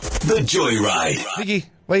The Joyride. Vicky,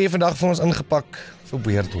 wat het jy vandag vir ons ingepak vir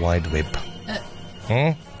Weird Wide Web?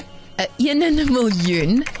 1 in 'n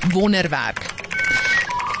miljoen wonderwerk.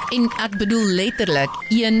 En ek bedoel letterlik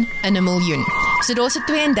 1 in 'n miljoen. So daar's 'n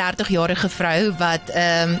 32-jarige vrou wat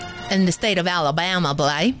in the state of Alabama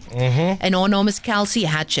bly. En haar naam is Kelsey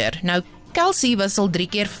Hatcher. Nou Kelsey was al 3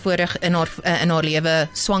 keer vorig in haar lewe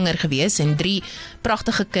swanger gewees en 3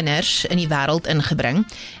 pragtige kinders in die wêreld ingebring.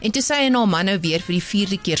 En toe sy en haar man nou weer vir die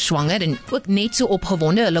 4de keer swanger en ook net so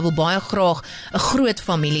opgewonde. Hulle wil baie graag 'n groot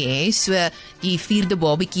familie hê. So die 4de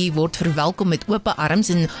babatjie word verwelkom met oop arms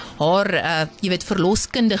en haar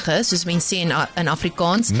verloskundige, soos mense sê in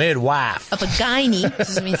Afrikaans, Midwife. 'n gynae,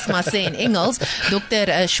 soos mense maar sê in Engels,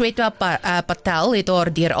 Dr. Shweta Patel het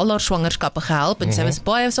haar deur al haar swangerskappe gehelp en sy was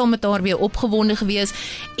baie saam met haar weer opgewonde gewees.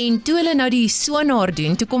 En toe hulle nou die sonaar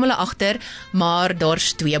doen, toe kom hulle agter, maar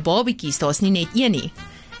daar's 2 babatjies, daar's nie net 1 nie.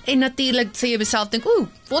 En natuurlik sê jy beself dink,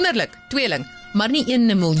 wonderlik, tweeling, maar nie 1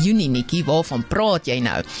 in 'n miljoen nie, Nikkie, waarvan praat jy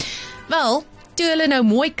nou? Wel, toe hulle nou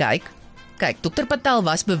mooi kyk, Dr. Patel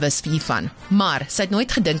was bewus hiervan, maar sy het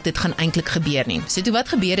nooit gedink dit gaan eintlik gebeur nie. So toe wat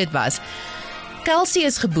gebeur het was, Kelsey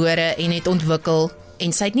is gebore en het ontwikkel,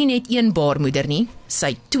 en sy het nie net 1 baarmoeder nie, sy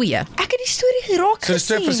het 2. Ek het die storie geraak So dis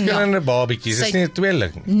 2 verskillende babatjies, dis nie 'n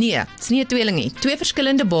tweeling nie. Nee, dis nie 'n tweeling nie. 2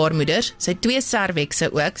 verskillende baarmoeders, sy het 2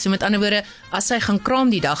 servekse ook. So met ander woorde, as sy gaan kraam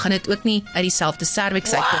die dag, gaan dit ook nie uit dieselfde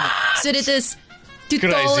serveks uitkom nie. So dit is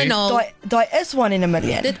totaal Crazy. en al. Daai is 1 in a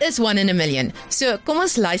million. Dit is 1 in a million. So kom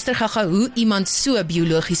ons luister gou hoe iemand so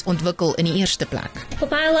biologies ontwikkel in die eerste plek. Well,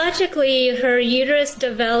 biologically, her uterus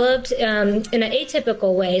developed in an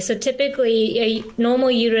atypical way. So typically, a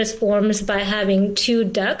normal uterus forms by having 2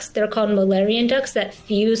 ducts. They're called Mullerian ducts that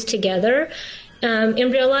fuse together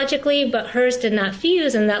embryologically, but hers did not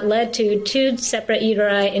fuse, and that led to 2 separate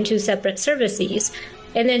uteri and 2 separate cervices.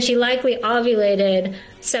 And then she likely ovulated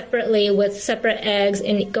separately with separate eggs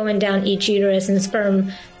and going down each uterus, and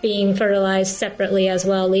sperm being fertilized separately as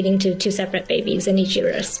well, leading to 2 separate babies in each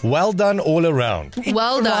uterus. Well done all around.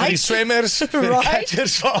 Well done. Vir die swemmers, vir die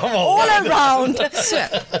catchers, vir almal. All around.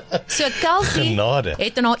 So Kelsey Genade.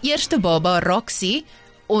 het aan haar eerste baba, Roxy,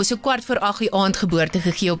 so 8:15 die aand geboorte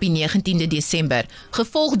gegee op die 19de Desember,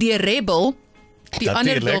 gevolg deur Rebel, die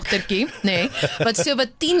ander dogtertjie, wat so wat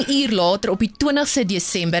 10 uur later op die 20ste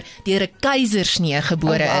Desember deur 'n keisersnee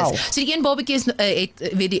gebore is. So die een babatjie het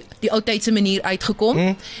weet die ou tydse manier uitgekom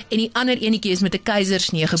en die ander enetjie is met 'n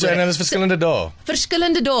keisersnee gebore. So en hulle is verskillende dae.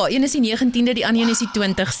 Verskillende dae. Een is die 19de, die ander een is die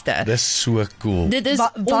 20ste. Dis so cool. Dit is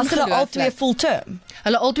Was hulle al 2 full term?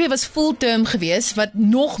 Hulle albei was full term gewees, wat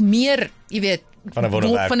nog meer, jy weet, van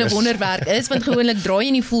 'n wonderwerk is, want gewoonlik draai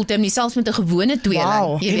jy nie full term nie, selfs met 'n gewone tweeling.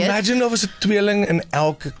 Wow. Jy weet. Imagine daar was 'n tweeling in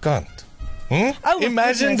elke kant.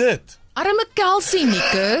 Imagine dit. Arme Kelsey,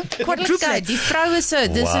 Nico. Kyk, die vrou is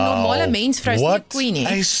dis 'n normale mensvrou, is nie 'n queen nie.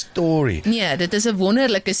 What a story. Nee, dit is 'n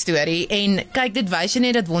wonderlike storie en kyk, dit wys jy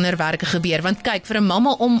net dat wonderwerke gebeur, want kyk, vir 'n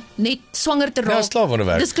mamma om net swanger te raak, dis klaar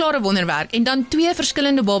wonderwerk. Dis klaar 'n wonderwerk en dan 2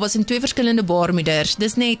 verskillende babas en 2 verskillende baarmoeders.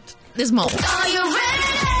 Dis mal. Are you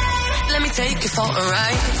ready? Let me take you for a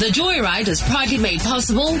ride. The Joyride is proudly made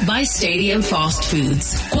possible by Stadium Fast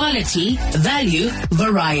Foods. Quality, value,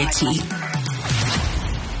 variety.